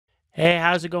Hey,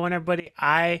 how's it going, everybody?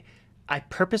 I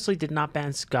purposely did not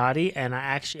ban Scotty, and I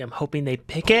actually am hoping they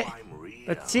pick it.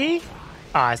 Let's see.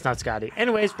 Ah, it's not Scotty.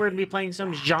 Anyways, we're gonna be playing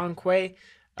some Zhong Kui.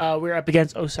 We're up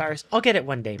against Osiris. I'll get it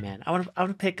one day, man. I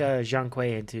wanna pick Zhong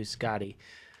Kui into Scotty.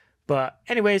 But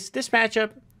anyways, this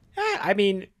matchup, I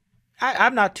mean,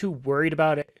 I'm not too worried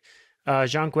about it.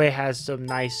 Zhong Kui has some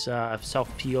nice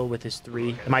self peel with his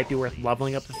 3. It might be worth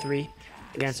leveling up the 3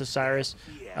 against Osiris.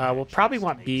 We'll probably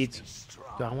want beads.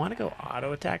 Do I want to go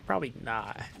auto attack? Probably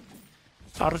not.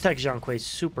 Auto attack Zhong Kui is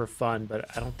super fun, but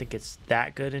I don't think it's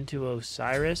that good into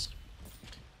Osiris.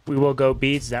 We will go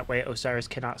beads. That way Osiris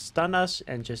cannot stun us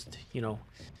and just, you know,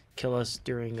 kill us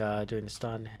during the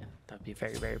stun. That'd be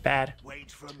very, very bad.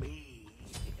 Wait for me.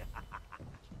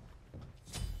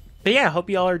 But yeah, I hope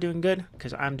you all are doing good,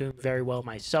 because I'm doing very well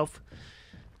myself.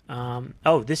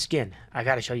 Oh, this skin. I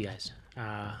gotta show you guys.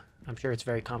 I'm sure it's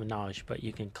very common knowledge, but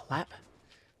you can clap,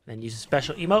 then use a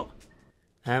special emote,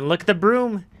 and look at the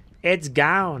broom. It's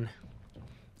gone.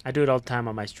 I do it all the time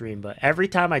on my stream, but every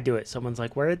time I do it, someone's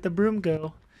like, where did the broom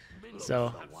go?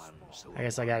 So, I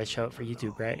guess I gotta show it for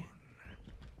YouTube, right?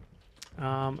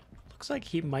 Looks like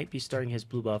he might be starting his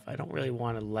blue buff. I don't really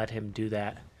want to let him do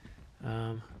that.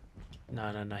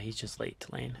 No, he's just late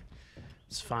to lane.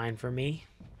 It's fine for me.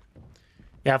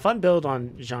 Yeah, fun build on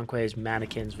Zhong Kui's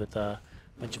mannequins with a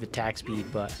bunch of attack speed,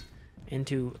 but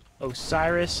into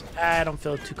Osiris, I don't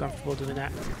feel too comfortable doing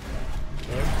that.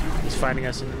 Okay, he's fighting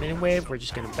us in the minion wave. We're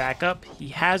just gonna back up. He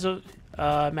has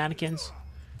mannequins.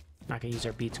 Not gonna use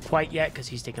our beats quite yet because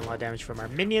he's taking a lot of damage from our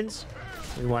minions.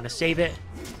 We want to save it.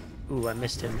 Ooh, I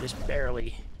missed him just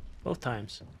barely, both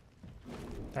times.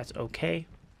 That's okay.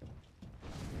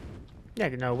 Yeah,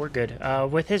 no, we're good.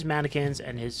 With his mannequins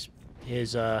and his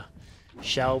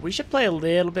shell, we should play a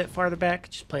little bit farther back.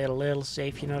 Just play it a little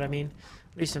safe, you know what I mean?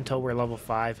 At least until we're level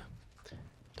 5.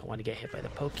 Don't want to get hit by the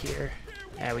poke here.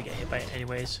 Yeah, we get hit by it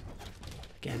anyways.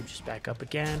 Again, just back up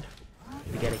again.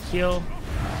 We get a heal.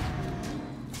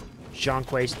 Zhong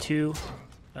Kui's 2.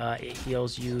 It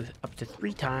heals you up to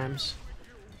 3 times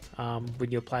when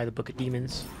you apply the Book of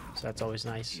Demons. So that's always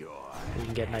nice. We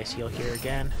can get a nice heal here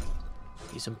again.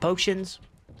 Use some potions.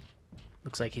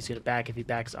 Looks like he's going to back. If he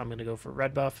backs, I'm going to go for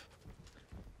red buff.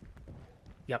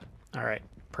 Yep. All right.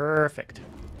 Perfect.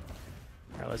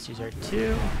 All right, let's use our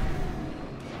 2.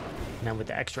 And then with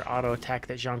the extra auto attack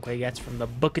that Zhong Kui gets from the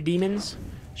Book of Demons,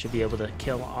 should be able to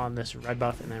kill on this red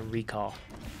buff and then recall.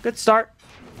 Good start.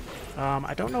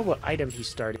 I don't know what item he's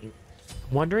starting.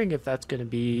 I'm wondering if that's going to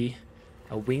be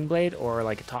a wing blade or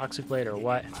like a toxic blade or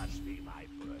what.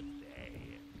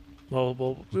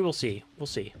 Well, we will see. We'll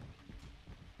see.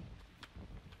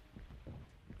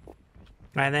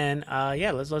 And then,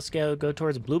 yeah, let's go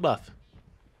towards blue buff.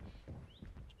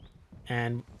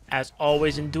 And as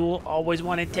always in Duel, always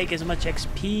want to take as much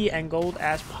XP and gold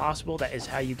as possible. That is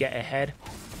how you get ahead.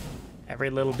 Every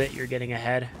little bit you're getting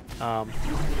ahead.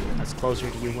 That's closer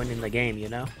to you winning the game, you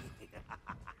know?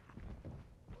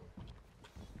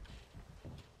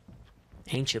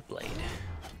 Ancient Blade.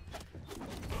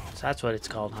 So that's what it's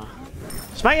called, huh?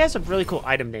 Smite has some really cool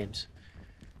item names.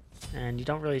 And you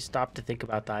don't really stop to think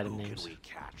about the item names.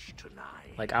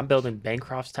 Like, I'm building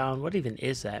Bancroft's Town. What even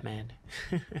is that, man?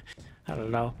 I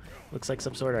don't know. Looks like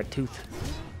some sort of tooth.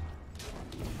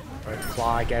 Or a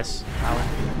claw, I guess.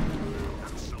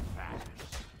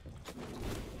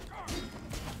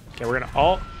 Okay, we're gonna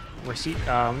ult. We're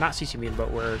not CC immune,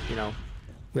 but we're, you know,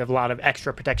 we have a lot of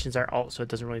extra protections our ult, so it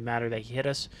doesn't really matter that he hit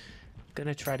us.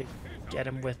 Gonna try to get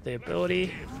him with the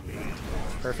ability.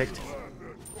 Perfect.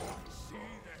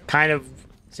 Kind of,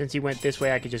 since he went this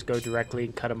way, I could just go directly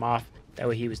and cut him off. That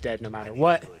way he was dead no matter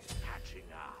what.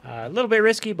 A little bit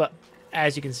risky, but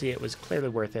as you can see, it was clearly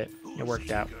worth it. It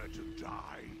worked out.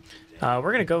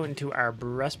 We're gonna go into our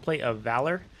Breastplate of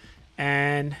Valor.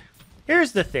 And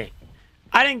here's the thing.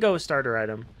 I didn't go with starter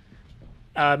item.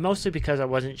 Mostly because I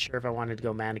wasn't sure if I wanted to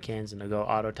go mannequins and to go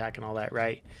auto attack and all that,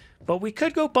 right? But we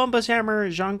could go Bumpus Hammer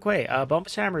Zhong Kui.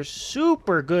 Bumpus Hammer is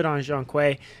super good on Zhong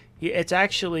Kui. It's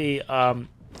actually,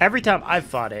 every time I've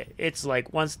fought it, it's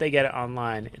like once they get it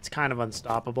online, it's kind of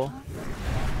unstoppable.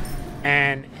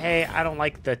 And hey, I don't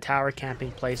like the tower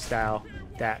camping playstyle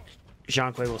that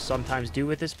Zhong Kui will sometimes do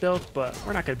with this build, but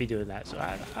we're not going to be doing that. So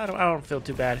I don't feel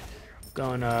too bad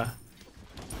going a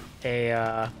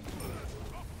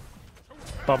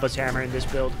Bumpus Hammer in this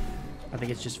build. I think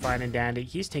it's just fine and dandy.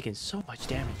 He's taking so much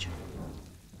damage.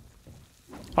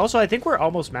 Also, I think we're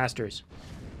almost masters.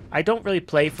 I don't really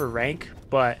play for rank,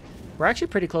 but we're actually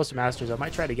pretty close to masters. I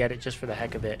might try to get it just for the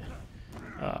heck of it.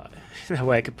 That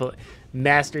way I could put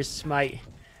Master Smite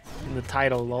in the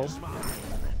title, lol.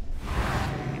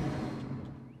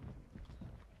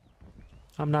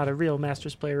 I'm not a real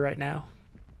Masters player right now.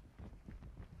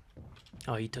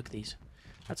 Oh, he took these.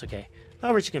 That's okay.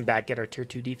 Oh, we're just going to back, get our tier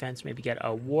 2 defense, maybe get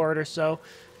a ward or so.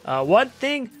 One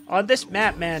thing on this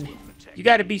map, man, you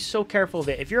got to be so careful of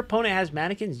it. If your opponent has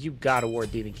mannequins, you got to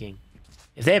ward Demon King.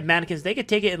 If they have mannequins, they could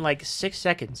take it in like 6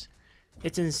 seconds.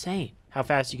 It's insane how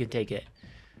fast you can take it.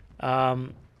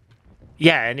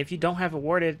 Yeah, and if you don't have it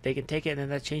warded, they can take it, and then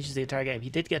that changes the entire game. He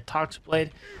did get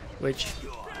Toxblade, which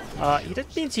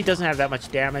means he doesn't have that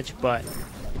much damage, but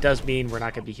it does mean we're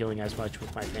not going to be healing as much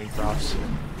with my Bancrofts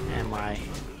and my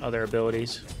other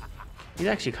abilities. He's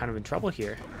actually kind of in trouble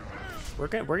here. We're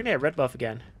gonna get red buff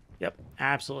again. Yep,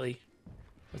 absolutely.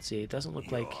 Let's see. It doesn't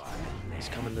look like he's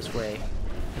coming this way.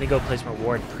 I'm gonna go place my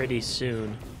ward pretty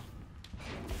soon.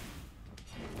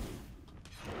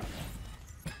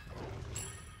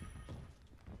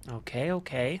 Okay,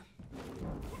 okay.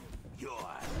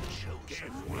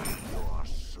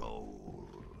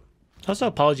 Also,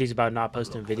 apologies about not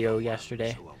posting a video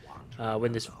yesterday.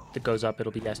 When this goes up,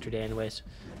 it'll be yesterday anyways.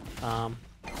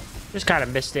 Just kind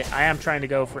of missed it. I am trying to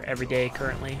go for every day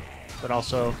currently, but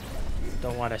also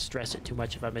don't want to stress it too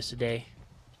much if I miss a day.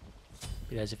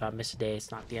 Because if I miss a day,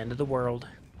 it's not the end of the world.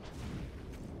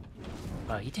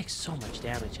 He takes so much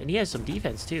damage, and he has some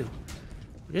defense too.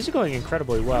 This is going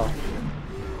incredibly well.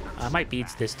 I might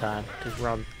beats this time because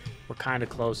we're kind of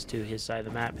close to his side of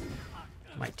the map.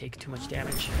 Might take too much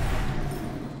damage.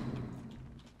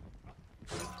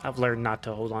 I've learned not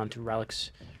to hold on to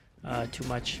relics too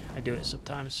much. I do it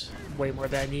sometimes way more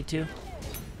than I need to. You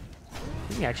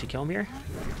can actually kill him here.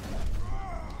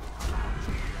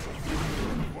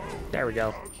 There we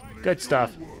go. Good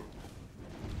stuff.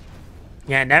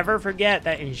 Yeah, never forget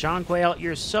that in Zhong Kui,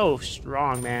 you're so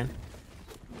strong, man.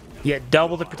 You get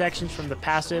double the protections from the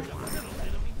passive,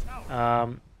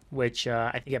 which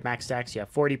I think at max stacks you have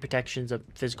 40 protections of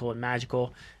physical and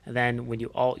magical, and then when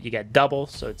you ult, you get double,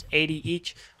 so it's 80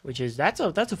 each, which is that's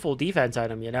a full defense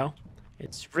item, you know.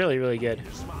 It's really, really good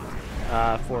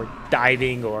for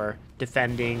diving or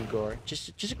defending or just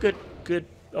a good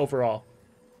overall.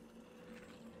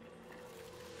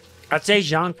 I'd say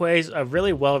Zhong Kui is a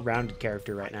really well-rounded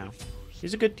character right now.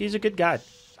 He's a good god.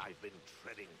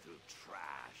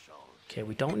 Okay,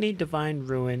 we don't need Divine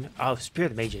Ruin. Oh,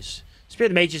 Spirit of the Mages. Spirit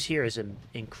of the Mages here is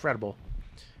incredible.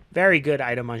 Very good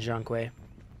item on Zhong Kui.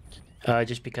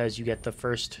 Just because you get the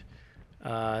first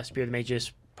Spirit of the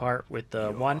Mages part with the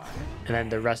 1, and then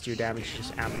the rest of your damage is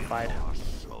just amplified.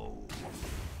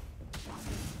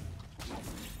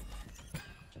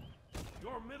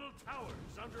 Your middle tower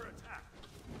is under attack.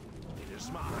 It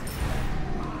is mine.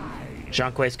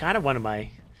 Zhong Kui is kind of one of my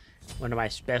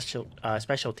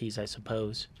specialties, I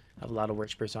suppose. I have a lot of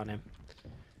worshippers on him,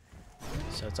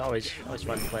 so it's always fun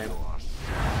to play him.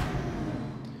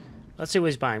 Let's see what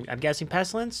he's buying. I'm guessing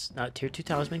Pestilence, not tier 2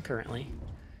 talisman currently.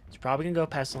 He's probably gonna go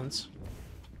Pestilence.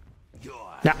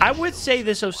 Now I would say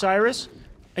this Osiris,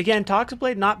 again,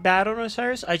 Toxblade not bad on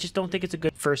Osiris. I just don't think it's a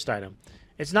good first item.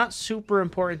 It's not super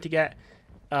important to get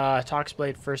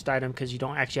Toxblade first item because you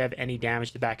don't actually have any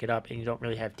damage to back it up and you don't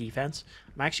really have defense.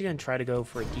 I'm actually gonna try to go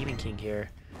for a Demon King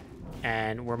here.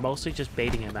 And we're mostly just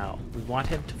baiting him out. We want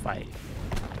him to fight.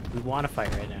 We want to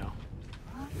fight right now.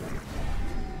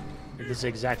 This is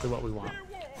exactly what we want.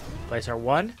 Place our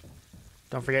 1.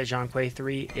 Don't forget Zhong Kui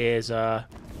 3 is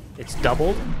it's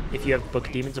doubled if you have Book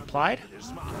of Demons applied.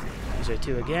 Use our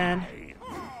 2 again.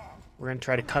 We're gonna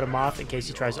try to cut him off in case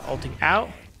he tries ulting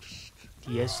out.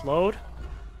 He is slowed.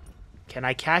 Can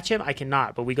I catch him? I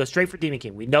cannot, but we go straight for Demon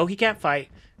King. We know he can't fight.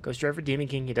 Go straight for Demon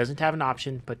King. He doesn't have an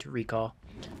option but to recall.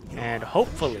 And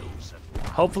hopefully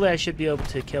I should be able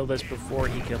to kill this before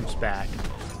he comes back.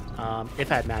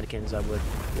 If I had mannequins, I would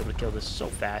be able to kill this so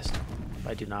fast.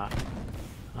 But I do not.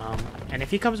 And if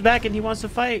he comes back and he wants to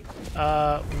fight,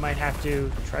 we might have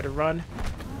to try to run.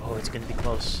 Oh, it's going to be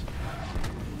close.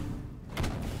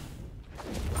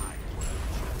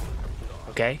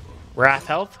 Okay, we're half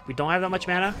health. We don't have that much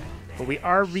mana, but we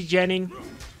are regenning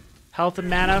health and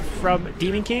mana from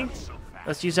Demon King.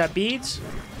 Let's use that beads.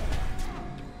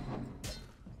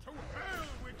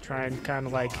 Try and kind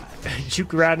of like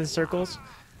juke around in circles.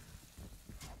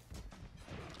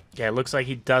 Yeah, it looks like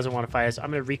he doesn't want to fight us.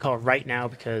 I'm going to recall right now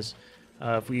because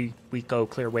if we go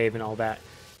clear wave and all that,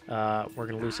 we're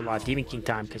going to lose a lot of Demon King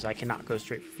time because I cannot go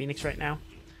straight for Phoenix right now.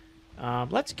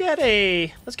 Let's get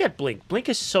Blink. Blink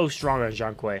is so strong on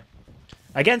Zhong Kui.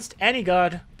 Against any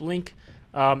god, Blink,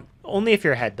 only if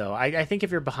you're ahead though. I think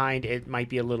if you're behind, it might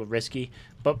be a little risky.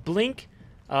 But Blink,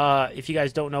 if you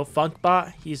guys don't know,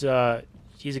 Funkbot, he's a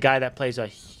guy that plays a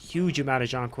huge amount of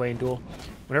Zhong Kui in Duel.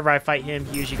 Whenever I fight him,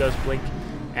 he usually goes Blink.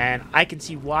 And I can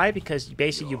see why, because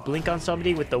basically you blink on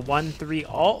somebody with the 1-3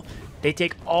 ult, they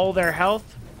take all their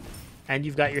health, and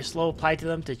you've got your slow applied to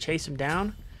them to chase them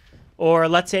down. Or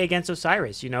let's say against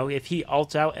Osiris, you know, if he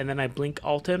ults out and then I blink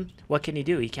ult him, what can he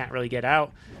do? He can't really get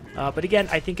out. But again,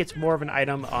 I think it's more of an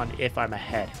item on if I'm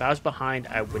ahead. If I was behind,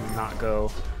 I would not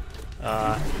go.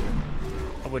 I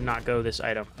would not go this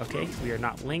item. Okay, we are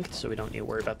not linked, so we don't need to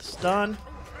worry about the stun.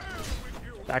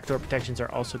 Backdoor protections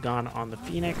are also gone on the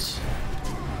Phoenix.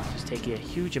 Just taking a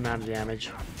huge amount of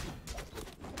damage.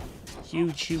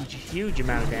 Huge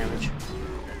amount of damage.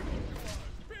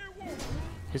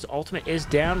 His ultimate is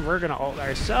down. We're going to ult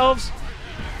ourselves.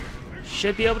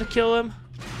 Should be able to kill him.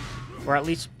 Or at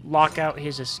least lock out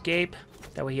his escape.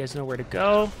 That way he has nowhere to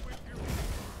go.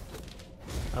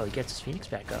 Oh, he gets his Phoenix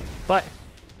back up. But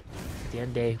at the end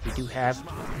of the day, we do have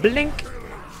Blink.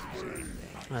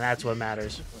 And that's what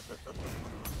matters.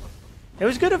 It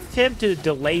was good of him to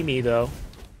delay me, though.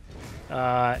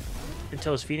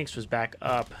 Until his Phoenix was back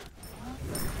up.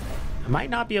 I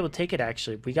might not be able to take it,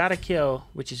 actually. We got a kill,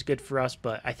 which is good for us,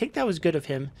 but I think that was good of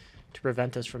him to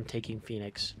prevent us from taking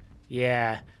Phoenix.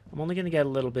 Yeah, I'm only going to get a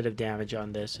little bit of damage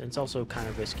on this, and it's also kind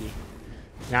of risky.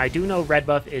 Now, I do know red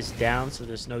buff is down, so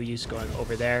there's no use going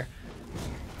over there.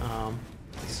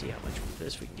 Let's see how much of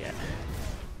this we can get.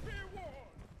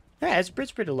 Yeah, it's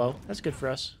pretty low. That's good for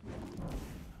us.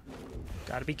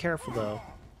 Gotta be careful, though.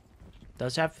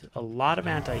 Does have a lot of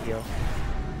anti-heal.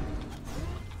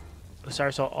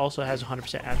 Osiris also has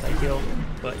 100% anti-heal,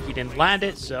 but he didn't land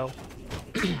it, so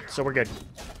so we're good.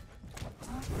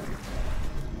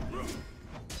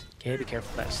 Okay, be careful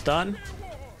of that stun.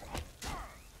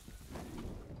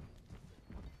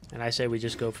 And I say we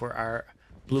just go for our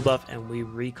blue buff and we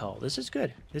recall. This is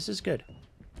good. This is good.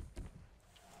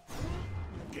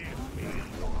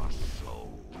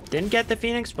 Didn't get the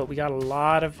Phoenix, but we got a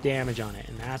lot of damage on it,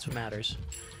 and that's what matters.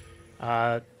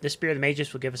 This Spear of the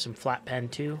Magus will give us some flat pen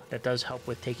too. That does help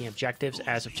with taking objectives,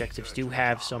 as objectives do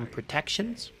have some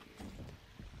protections.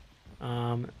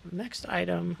 Next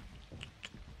item.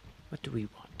 What do we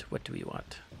want? What do we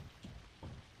want?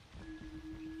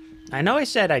 I know I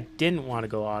said I didn't want to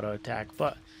go auto attack,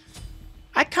 but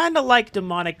I kind of like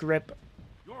Demonic Grip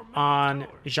on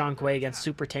Zhong Kui against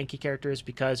super tanky characters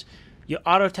because you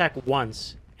auto attack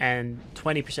once and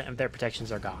 20% of their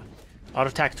protections are gone. Auto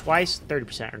attack twice,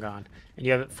 30% are gone. And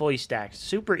you have it fully stacked.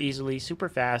 Super easily, super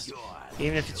fast,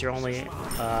 even if it's your only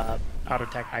auto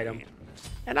attack item.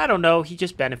 And I don't know, he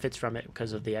just benefits from it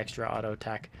because of the extra auto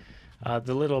attack.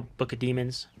 The little Book of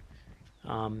Demons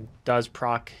does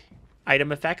proc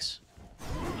item effects.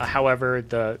 However,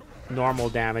 the normal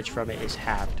damage from it is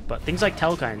halved. But things like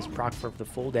Telkines proc for the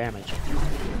full damage.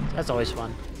 That's always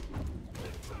fun.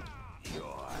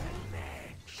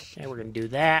 Okay, we're going to do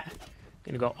that.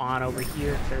 Gonna go on over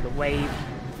here, clear the wave.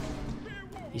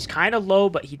 He's kind of low,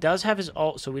 but he does have his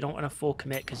ult, so we don't want to full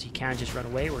commit because he can just run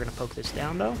away. We're gonna poke this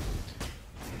down though.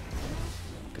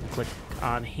 Gonna click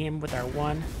on him with our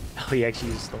one. Oh, he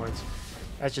actually uses thorns.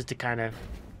 That's just to kind of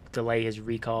delay his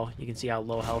recall. You can see how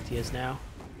low health he is now.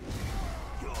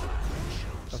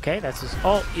 Okay, that's his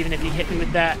ult. Even if he hit me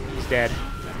with that, he's dead.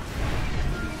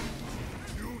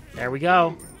 There we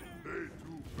go.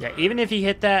 Yeah, even if he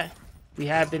hit that, we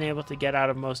have been able to get out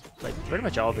of most, like, pretty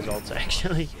much all of his ults,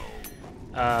 actually.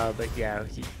 But yeah,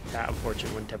 that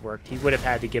unfortunately wouldn't have worked. He would have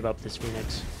had to give up this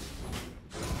Phoenix.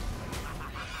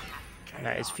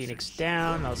 That is Phoenix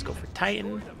down. Now let's go for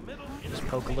Titan. Just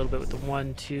poke a little bit with the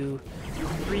 1, 2,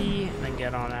 3, and then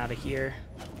get on out of here.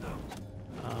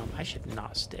 I should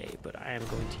not stay, but I am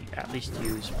going to at least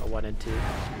use our 1 and 2.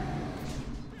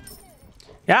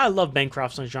 Yeah, I love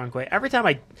Bancrofts on Zhong Kui. Every time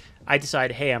I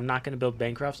decide, hey, I'm not going to build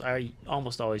Bancrofts, I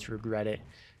almost always regret it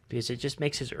because it just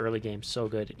makes his early game so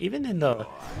good. Even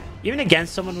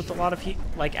against someone with a lot of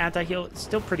anti-heal, it's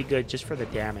still pretty good just for the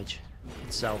damage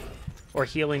itself or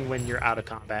healing when you're out of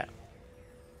combat.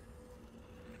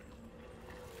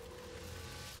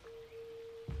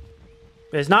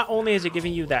 Because not only is it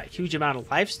giving you that huge amount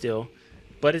of life still,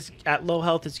 but it's at low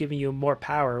health, it's giving you more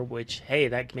power, which, hey,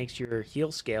 that makes your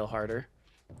heal scale harder.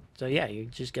 So yeah, you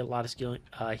just get a lot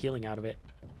of healing out of it.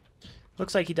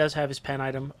 Looks like he does have his pen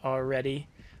item already.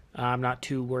 I'm not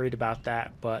too worried about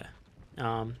that, but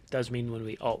does mean when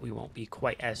we ult, we won't be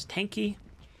quite as tanky.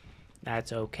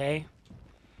 That's okay.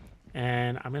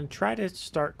 And I'm going to try to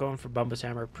start going for Bumbus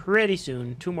Hammer pretty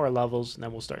soon. 2 more levels, and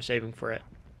then we'll start saving for it.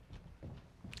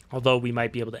 Although we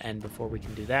might be able to end before we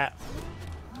can do that.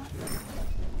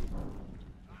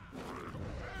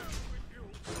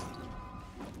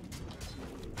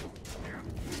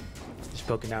 Just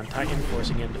poking down Titan,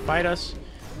 forcing him to fight us.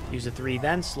 Use a 3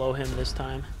 then, slow him this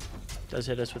time. Does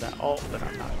hit us with that ult, but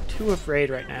I'm not too afraid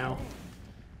right now.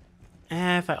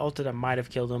 If I ulted, I might have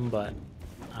killed him, but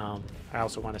I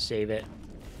also want to save it.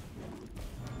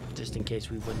 Just in case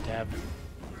we wouldn't have.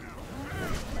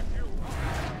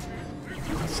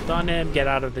 Stun him, get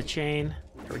out of the chain.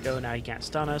 There we go, now he can't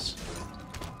stun us.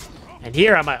 And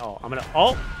here I might ult. I'm going to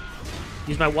ult.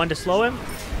 Use my 1 to slow him.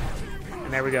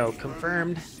 And there we go,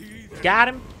 confirmed. Got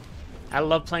him. I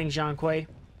love playing Zhong Kui.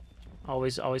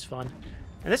 Always fun.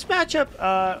 And this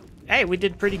matchup, hey, we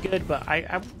did pretty good, but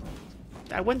I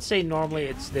wouldn't say normally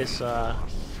it's this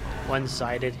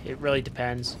one-sided. It really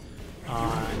depends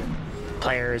on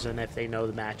players and if they know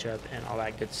the matchup and all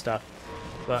that good stuff.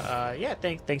 But yeah,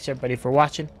 thanks everybody for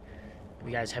watching. If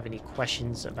you guys have any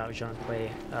questions about Zhong Kui,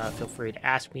 feel free to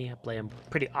ask me. I play him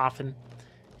pretty often,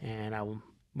 and I will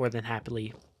more than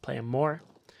happily play him more.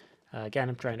 Again,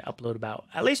 I'm trying to upload about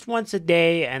at least once a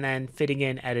day and then fitting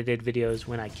in edited videos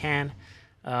when I can.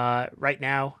 Right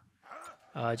now,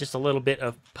 just a little bit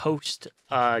of post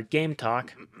game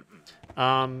talk.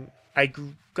 I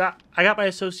got my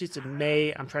associates in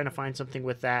May. I'm trying to find something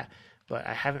with that, but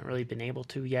I haven't really been able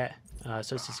to yet.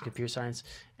 Associates in Computer Science.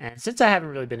 And since I haven't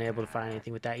really been able to find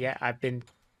anything with that yet, I've been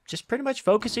just pretty much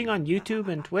focusing on YouTube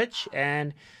and Twitch.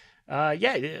 And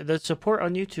yeah, the support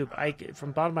on YouTube, from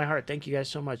the bottom of my heart, thank you guys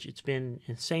so much. It's been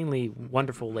insanely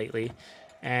wonderful lately.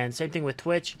 And same thing with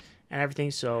Twitch and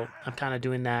everything. So I'm kind of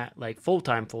doing that like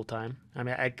full-time. I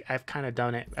mean, I've kind of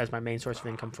done it as my main source of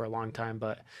income for a long time,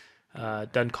 but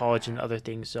done college and other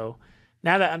things. So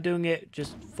now that I'm doing it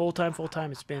just full-time,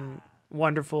 it's been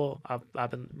wonderful.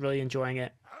 I've been really enjoying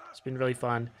it. It's been really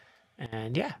fun.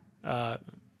 And yeah,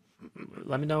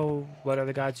 let me know what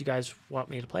other gods you guys want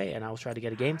me to play, and I'll try to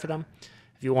get a game for them.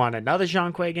 If you want another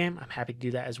Zhong Kui game, I'm happy to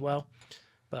do that as well.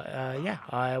 But yeah,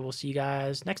 I will see you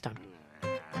guys next time.